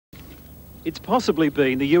It's possibly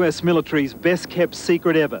been the US military's best-kept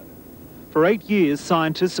secret ever. For 8 years,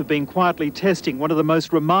 scientists have been quietly testing one of the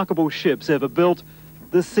most remarkable ships ever built,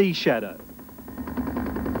 the Sea Shadow.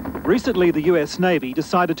 Recently, the US Navy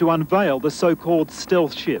decided to unveil the so-called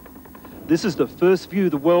stealth ship. This is the first view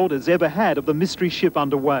the world has ever had of the mystery ship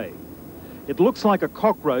underway. It looks like a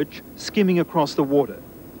cockroach skimming across the water.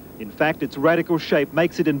 In fact, its radical shape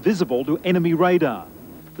makes it invisible to enemy radar.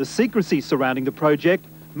 The secrecy surrounding the project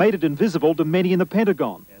made it invisible to many in the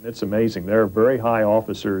Pentagon. And it's amazing. There are very high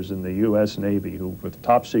officers in the US Navy with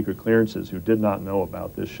top secret clearances who did not know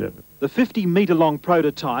about this ship. The 50-metre-long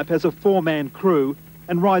prototype has a 4-man crew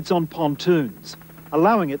and rides on pontoons,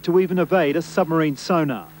 allowing it to even evade a submarine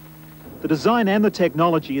sonar. The design and the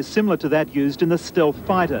technology is similar to that used in the stealth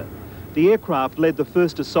fighter. The aircraft led the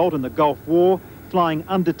first assault in the Gulf War, flying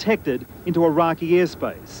undetected into Iraqi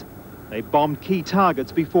airspace. They bombed key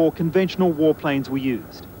targets before conventional warplanes were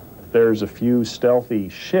used. There's a few stealthy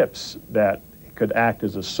ships that could act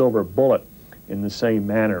as a silver bullet in the same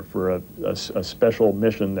manner for a special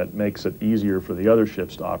mission that makes it easier for the other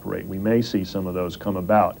ships to operate. We may see some of those come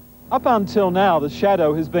about. Up until now, the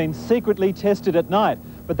Shadow has been secretly tested at night,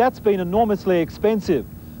 but that's been enormously expensive.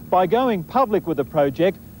 By going public with the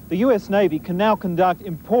project, the US Navy can now conduct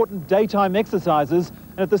important daytime exercises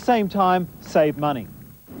and at the same time save money.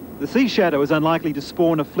 The Sea Shadow is unlikely to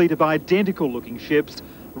spawn a fleet of identical-looking ships.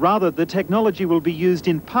 Rather, the technology will be used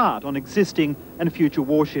in part on existing and future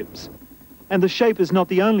warships. And the shape is not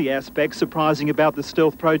the only aspect surprising about the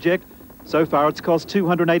stealth project. So far, it's cost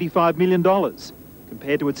 $285 million.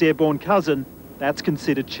 Compared to its airborne cousin, that's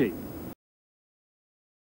considered cheap.